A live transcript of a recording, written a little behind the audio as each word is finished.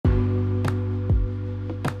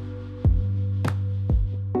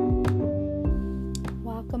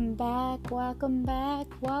welcome back.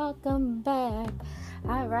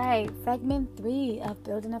 All right, segment 3 of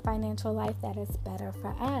Building a Financial Life That Is Better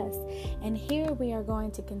for Us. And here we are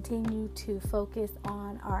going to continue to focus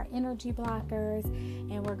on our energy blockers,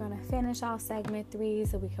 and we're going to finish off segment 3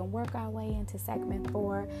 so we can work our way into segment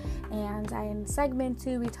 4. And in segment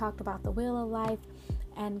 2, we talked about the wheel of life.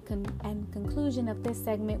 And conclusion of this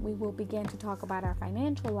segment, we will begin to talk about our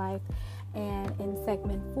financial life. And in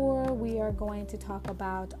segment 4, we are going to talk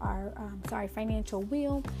about our financial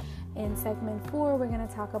wheel. In segment 4, we're going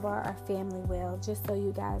to talk about our family wheel, just so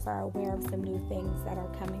you guys are aware of some new things that are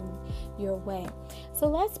coming your way. So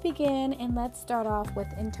let's begin, and let's start off with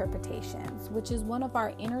interpretations, which is one of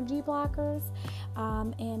our energy blockers.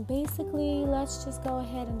 And basically, let's just go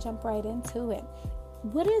ahead and jump right into it.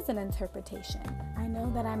 What is an interpretation? I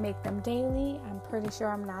know that I make them daily. I'm pretty sure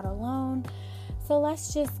I'm not alone. So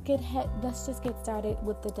let's just get started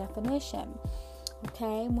with the definition.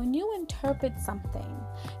 Okay, when you interpret something,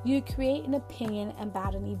 you create an opinion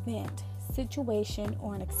about an event, situation,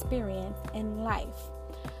 or an experience in life.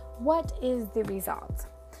 What is the result?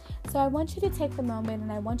 So I want you to take the moment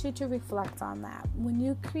and I want you to reflect on that. When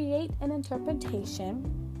you create an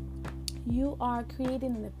interpretation, you are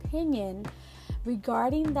creating an opinion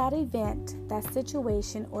regarding that event, that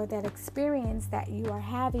situation, or that experience that you are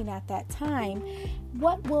having at that time.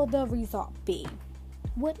 What will the result be?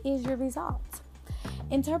 What is your result?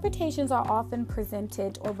 Interpretations are often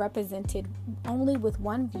presented or represented only with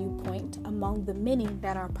one viewpoint among the many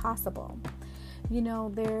that are possible. You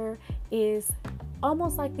know, there is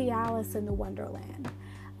almost like the Alice in the Wonderland.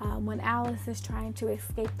 When Alice is trying to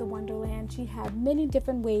escape the Wonderland, she had many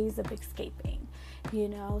different ways of escaping. You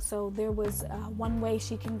know, so there was one way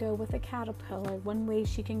she can go with a caterpillar, one way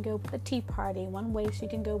she can go with a tea party, one way she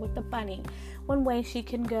can go with the bunny, one way she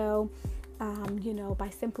can go by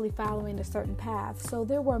simply following a certain path. So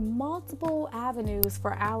there were multiple avenues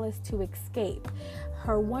for Alice to escape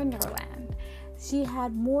her Wonderland. She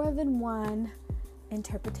had more than one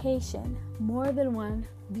interpretation, more than one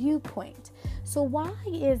viewpoint. So why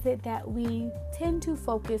is it that we tend to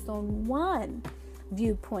focus on one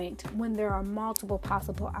viewpoint when there are multiple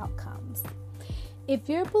possible outcomes? If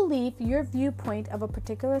your belief, your viewpoint of a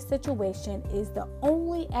particular situation is the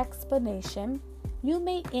only explanation, you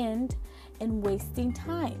may end in wasting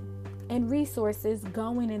time and resources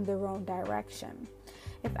going in the wrong direction.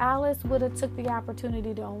 If Alice would have took the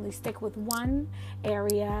opportunity to only stick with one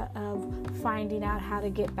area of finding out how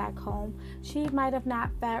to get back home, she might have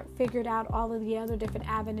not figured out all of the other different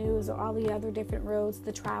avenues or all the other different roads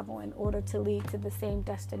to travel in order to lead to the same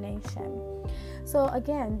destination. So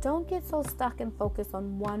again, don't get so stuck and focus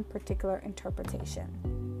on one particular interpretation.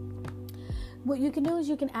 What you can do is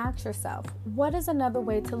you can ask yourself, what is another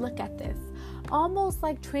way to look at this? Almost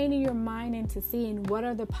like training your mind into seeing what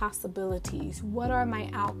are the possibilities, what are my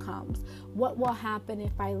outcomes, what will happen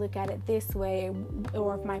if I look at it this way,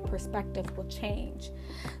 or if my perspective will change.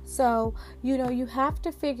 So, you have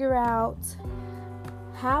to figure out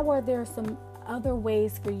how are there some other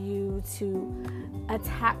ways for you to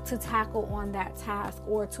tackle on that task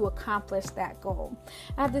or to accomplish that goal.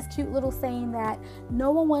 I have this cute little saying that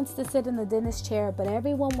no one wants to sit in the dentist chair, but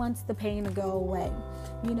everyone wants the pain to go away.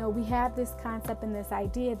 We have this concept and this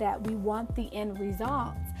idea that we want the end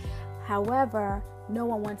results. However, no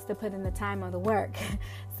one wants to put in the time or the work.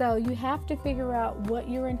 So you have to figure out what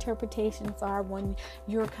your interpretations are when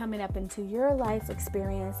you're coming up into your life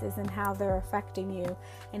experiences and how they're affecting you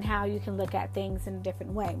and how you can look at things in a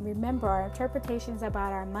different way. Remember, our interpretations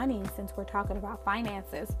about our money, since we're talking about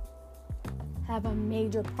finances, have a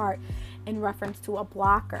major part in reference to a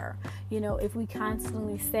blocker. If we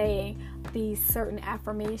constantly say these certain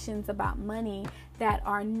affirmations about money that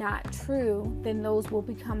are not true, then those will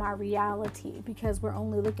become our reality because we're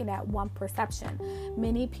only looking at one perception.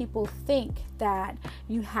 Many people think that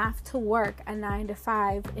you have to work a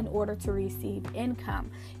 9-to-5 in order to receive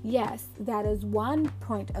income. Yes, that is one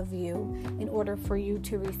point of view in order for you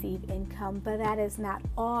to receive income, but that is not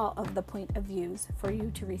all of the point of views for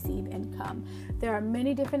you to receive income. There are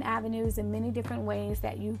many different avenues and many different ways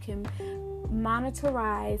that you can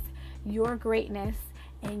monetize your greatness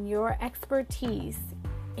and your expertise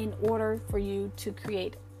in order for you to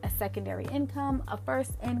create a secondary income, a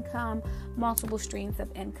first income, multiple streams of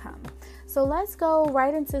income. So let's go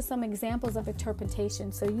right into some examples of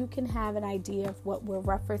interpretation so you can have an idea of what we're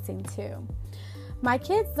referencing to. My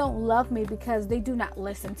kids don't love me because they do not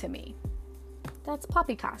listen to me. That's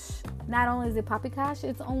poppycock. Not only is it poppycock,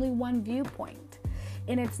 it's only one viewpoint,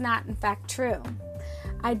 and it's not in fact true.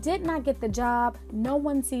 I did not get the job. No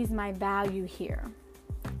one sees my value here.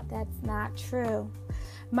 That's not true.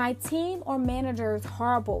 My team or manager is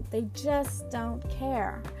horrible. They just don't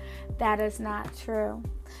care. That is not true.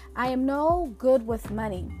 I am no good with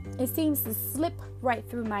money. It seems to slip right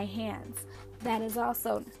through my hands. That is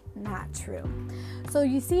also not true. So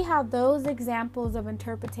you see how those examples of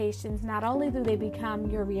interpretations, not only do they become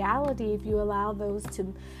your reality if you allow those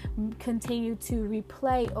to continue to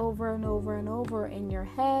replay over and over and over in your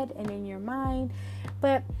head and in your mind,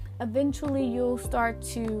 but eventually you'll start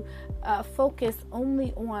to focus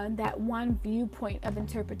only on that one viewpoint of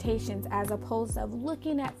interpretations, as opposed to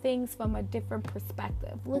looking at things from a different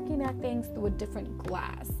perspective, looking at things through a different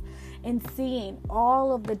glass, and seeing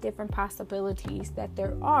all of the different possibilities that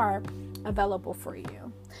there are available for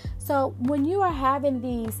you. So when you are having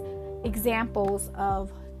these examples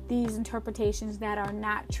of these interpretations that are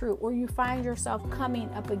not true, or you find yourself coming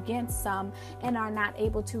up against some and are not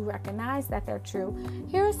able to recognize that they're true,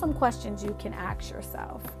 here are some questions you can ask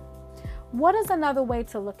yourself. What is another way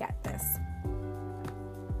to look at this?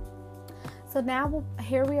 So now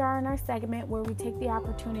here we are in our segment where we take the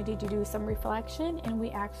opportunity to do some reflection and we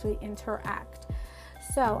actually interact.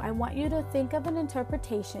 So I want you to think of an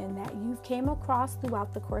interpretation that you've came across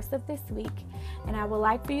throughout the course of this week, and I would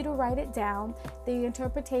like for you to write it down. The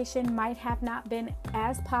interpretation might have not been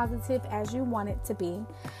as positive as you want it to be,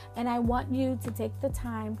 and I want you to take the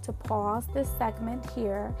time to pause this segment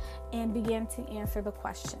here and begin to answer the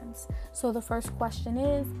questions. So the first question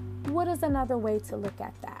is, what is another way to look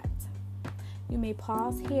at that? You may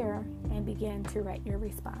pause here and begin to write your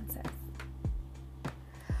responses.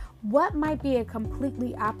 What might be a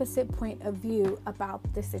completely opposite point of view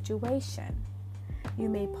about the situation? You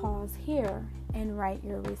may pause here and write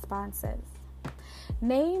your responses.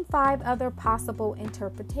 Name 5 other possible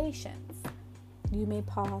interpretations. You may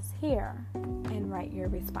pause here and write your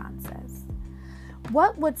responses.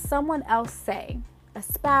 What would someone else say, a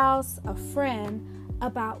spouse, a friend,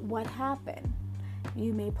 about what happened?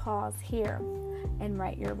 You may pause here and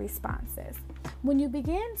write your responses. When you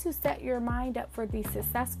begin to set your mind up for these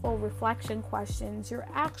successful reflection questions, you're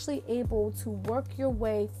actually able to work your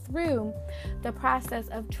way through the process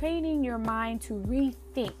of training your mind to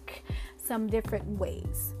rethink some different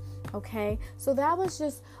ways. Okay, so that was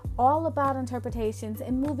just all about interpretations.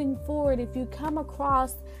 And moving forward, if you come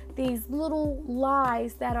across these little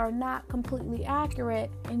lies that are not completely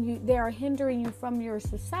accurate and they are hindering you from your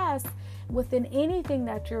success within anything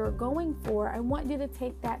that you're going for, I want you to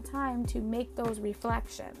take that time to make those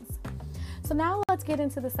reflections. So now let's get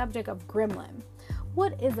into the subject of gremlin.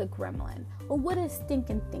 What is a gremlin? Or what is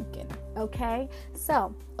stinking thinking? Okay,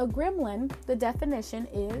 so a gremlin, the definition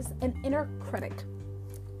is an inner critic.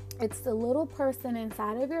 It's the little person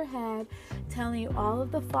inside of your head telling you all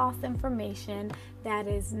of the false information that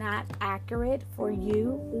is not accurate for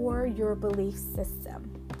you or your belief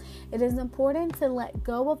system. It is important to let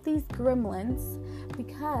go of these gremlins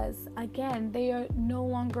because, again, they are no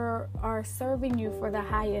longer are serving you for the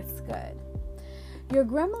highest good. Your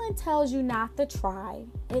gremlin tells you not to try.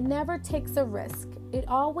 It never takes a risk. It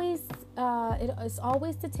is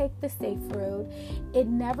always to take the safe road. It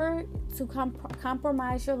never to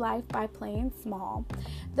compromise your life by playing small.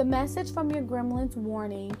 The message from your gremlin's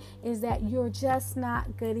warning is that you're just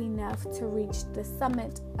not good enough to reach the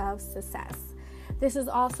summit of success. This is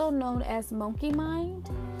also known as monkey mind.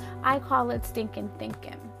 I call it stinking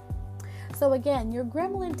thinking. So again, your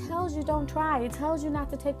gremlin tells you don't try. It tells you not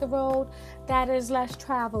to take the road that is less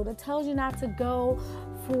traveled. It tells you not to go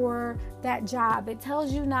for that job. It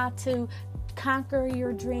tells you not to conquer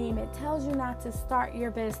your dream. It tells you not to start your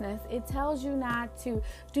business. It tells you not to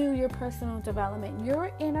do your personal development.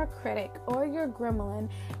 Your inner critic or your gremlin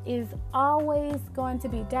is always going to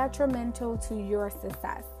be detrimental to your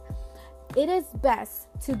success. It is best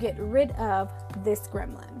to get rid of this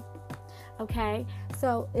gremlin. Okay,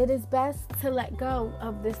 so it is best to let go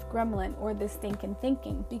of this gremlin or this stinking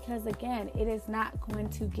thinking because, again, it is not going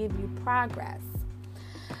to give you progress.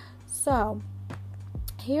 So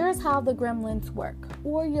here's how the gremlins work,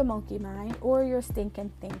 or your monkey mind, or your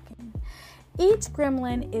stinking thinking. Each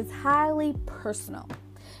gremlin is highly personal.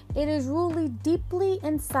 It is rooted deeply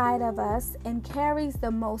inside of us and carries the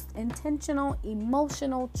most intentional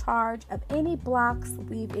emotional charge of any blocks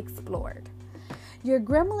we've explored. Your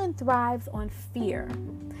gremlin thrives on fear.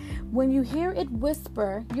 When you hear it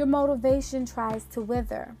whisper, your motivation tries to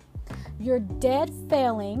wither. You're dead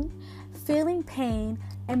feeling pain,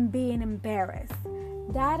 and being embarrassed.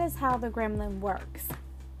 That is how the gremlin works.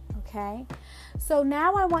 Okay? So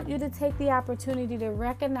now I want you to take the opportunity to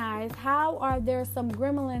recognize how are there some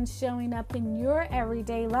gremlins showing up in your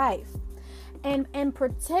everyday life. And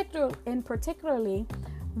particularly,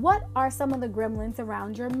 what are some of the gremlins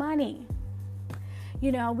around your money?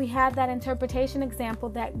 We have that interpretation example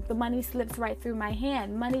that the money slips right through my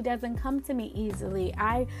hand. Money doesn't come to me easily.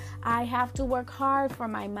 I have to work hard for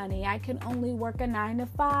my money. I can only work a 9 to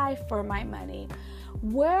 5 for my money.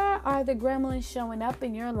 Where are the gremlins showing up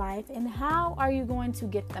in your life, and how are you going to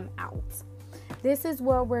get them out? This is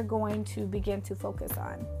where we're going to begin to focus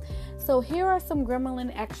on. So here are some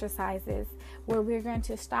gremlin exercises where we're going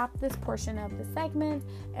to stop this portion of the segment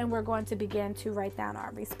and we're going to begin to write down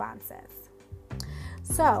our responses.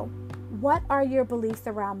 So, what are your beliefs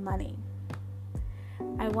around money?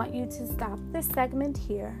 I want you to stop this segment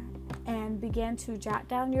here and begin to jot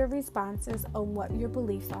down your responses on what your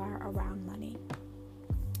beliefs are around money.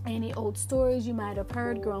 Any old stories you might have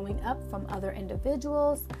heard growing up from other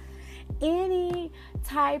individuals, any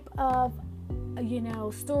type of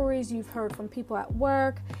stories you've heard from people at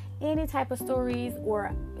work, any type of stories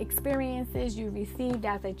or experiences you received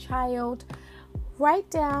as a child. Write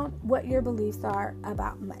down what your beliefs are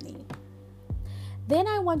about money. Then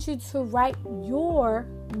I want you to write your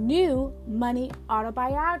new money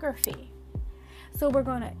autobiography. So we're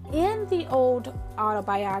going to end the old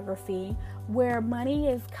autobiography where money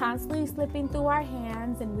is constantly slipping through our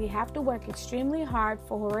hands and we have to work extremely hard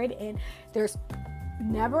for it, and there's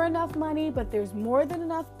never enough money, but there's more than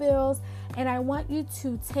enough bills. And I want you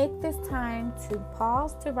to take this time to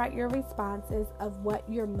pause to write your responses of what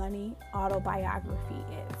your money autobiography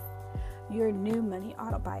is, your new money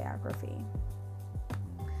autobiography.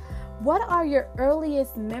 What are your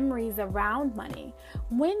earliest memories around money?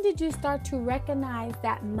 When did you start to recognize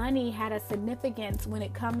that money had a significance when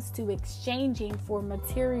it comes to exchanging for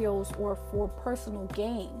materials or for personal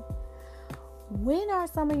gain? When are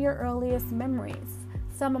some of your earliest memories?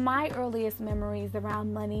 Some of my earliest memories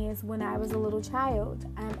around money is when I was a little child.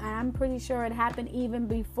 I'm pretty sure it happened even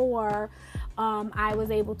before I was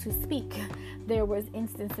able to speak. There was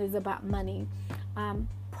instances about money.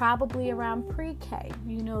 Probably around pre-K.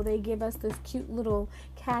 They give us this cute little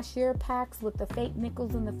cashier packs with the fake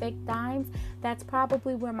nickels and the fake dimes. That's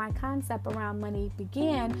probably where my concept around money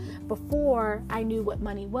began, before I knew what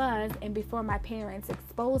money was and before my parents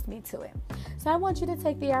exposed me to it. So I want you to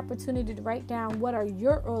take the opportunity to write down what are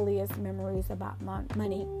your earliest memories about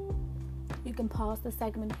money. You can pause the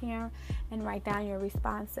segment here and write down your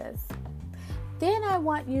responses. Then I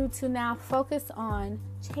want you to now focus on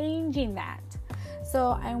changing that.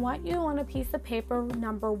 So I want you on a piece of paper,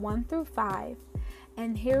 number 1 through 5,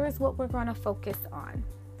 and here is what we're going to focus on.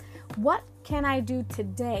 What can I do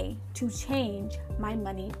today to change my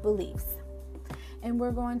money beliefs? And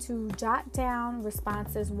we're going to jot down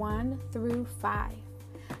responses 1 through 5.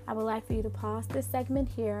 I would like for you to pause this segment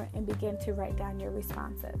here and begin to write down your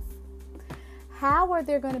responses. How are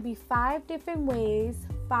there going to be 5 different ways,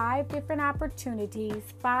 5 different opportunities,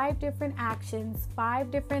 5 different actions, 5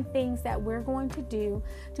 different things that we're going to do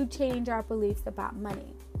to change our beliefs about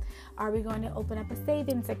money? Are we going to open up a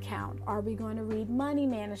savings account? Are we going to read money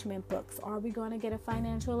management books? Are we going to get a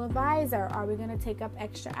financial advisor? Are we going to take up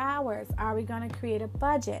extra hours? Are we going to create a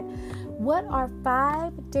budget? What are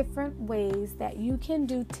 5 different ways that you can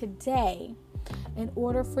do today in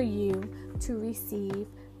order for you to receive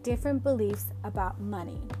different beliefs about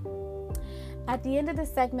money? At the end of the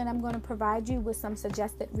segment, I'm going to provide you with some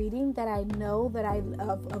suggested reading that I know that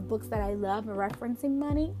of books that I love referencing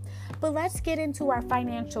money. But let's get into our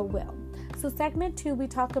financial will. So segment 2, we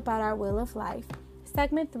talk about our will of life.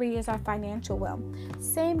 Segment 3 is our financial will.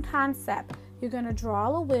 Same concept. You're going to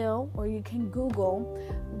draw a will, or you can Google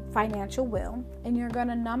financial will, and you're going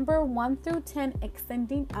to number 1 through 10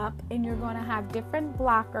 extending up, and you're going to have different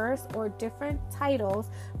blockers or different titles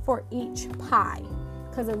for each pie,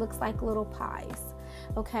 because it looks like little pies.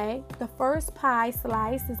 Okay, the first pie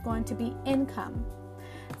slice is going to be income.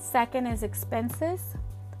 Second is expenses.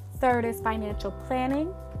 Third is financial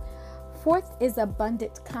planning. Fourth is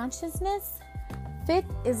abundant consciousness. Fifth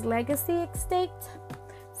is legacy estate.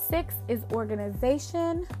 6 is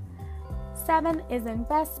organization. 7 is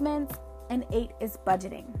investments. And 8 is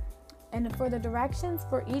budgeting. And for the directions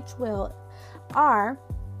for each will are: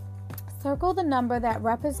 circle the number that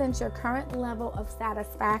represents your current level of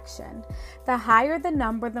satisfaction. The higher the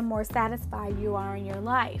number, the more satisfied you are in your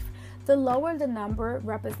life. The lower the number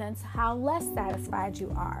represents how less satisfied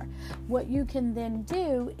you are. What you can then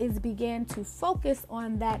do is begin to focus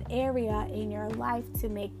on that area in your life to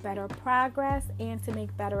make better progress and to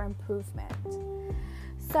make better improvement.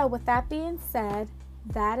 So with that being said,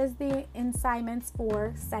 that is the assignments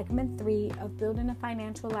for segment 3 of building a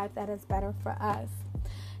financial life that is better for us.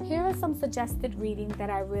 Here are some suggested reading that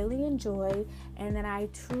I really enjoyed and that I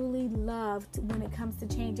truly loved when it comes to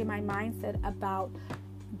changing my mindset about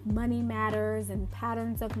money matters and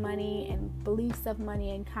patterns of money and beliefs of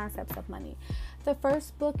money and concepts of money. The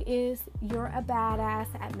first book is You're a Badass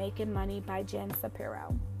at Making Money by Jen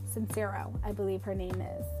Sincero, I believe her name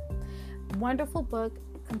is. Wonderful book,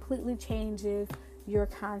 completely changes your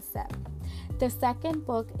concept. The second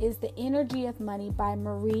book is The Energy of Money by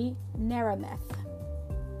Marie Neremeth.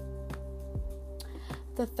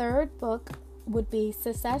 The third book would be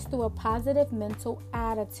Success Through a Positive Mental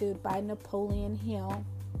Attitude by Napoleon Hill.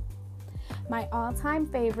 My all-time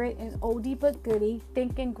favorite is Oldie But Goodie,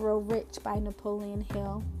 Think and Grow Rich by Napoleon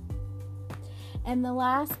Hill. And the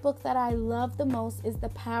last book that I love the most is The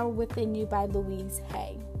Power Within You by Louise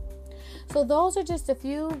Hay. So those are just a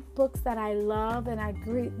few books that I love and I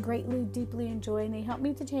greatly, deeply enjoy, and they help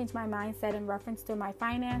me to change my mindset in reference to my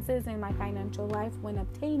finances and my financial life when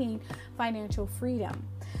obtaining financial freedom.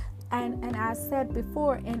 And as said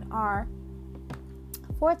before in our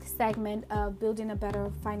fourth segment of building a better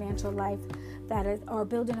financial life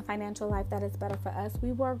building a financial life that is better for us,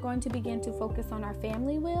 we were going to begin to focus on our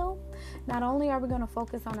family will. Not only are we going to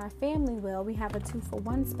focus on our family will, we have a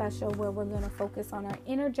 2-for-1 special where we're going to focus on our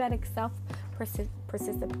energetic self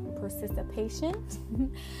participation.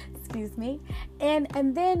 Excuse me.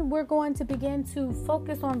 And then we're going to begin to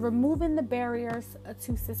focus on removing the barriers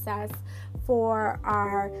to success for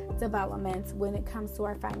our development when it comes to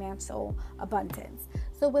our financial abundance.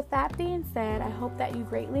 So with that being said, I hope that you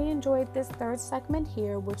greatly enjoyed this third segment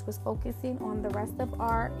here, which was focusing on the rest of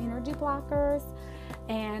our energy blockers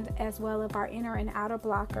and as well as our inner and outer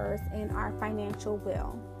blockers in our financial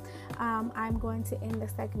will. I'm going to end the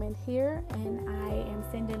segment here, and I am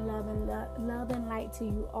sending love and light to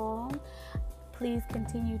you all. Please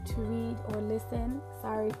continue to read or listen.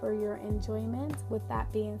 Sorry for your enjoyment. With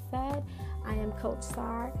that being said, I am Coach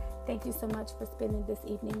Sar. Thank you so much for spending this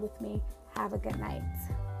evening with me. Have a good night.